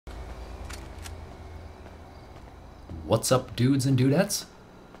What's up, dudes and dudettes?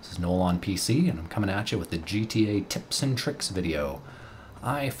 This is NOELonPC, and I'm coming at you with the GTA tips and tricks video.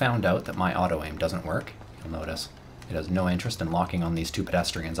 I found out that my auto-aim doesn't work. You'll notice it has no interest in locking on these two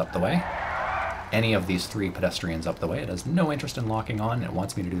pedestrians up the way. Any of these three pedestrians up the way, it has no interest in locking on, and it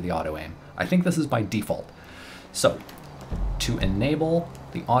wants me to do the auto-aim. I think this is by default. So, to enable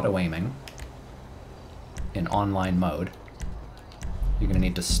the auto-aiming in online mode, you're going to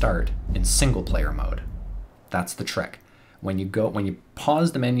need to start in single-player mode. That's the trick. When you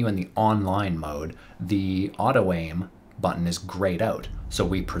pause the menu in the online mode, the auto-aim button is grayed out. So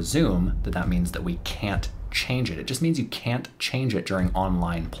we presume that that means that we can't change it. It just means you can't change it during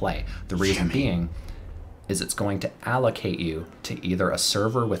online play. The reason being is it's going to allocate you to either a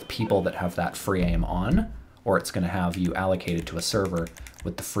server with people that have that free aim on, or it's going to have you allocated to a server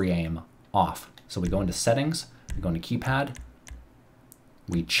with the free aim off. So we go into settings, we go into keypad,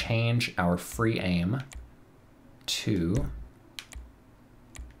 we change our free aim to,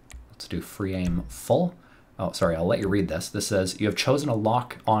 let's do free aim full. Oh, sorry, I'll let you read this. This says, you have chosen a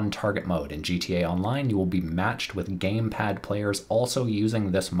lock-on target mode. In GTA Online, you will be matched with gamepad players also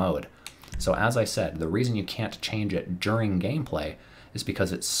using this mode. So as I said, the reason you can't change it during gameplay is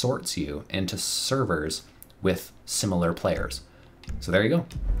because it sorts you into servers with similar players. So there you go.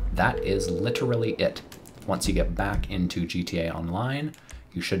 That is literally it. Once you get back into GTA Online,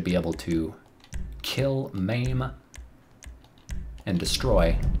 you should be able to kill, maim, and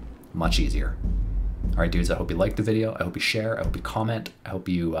destroy much easier. All right, dudes, I hope you liked the video. I hope you share. I hope you comment. I hope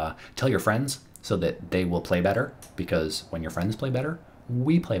you tell your friends so that they will play better, because when your friends play better,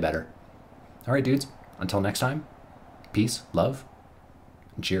 we play better. All right, dudes, until next time, peace, love,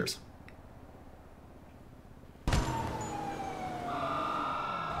 and cheers.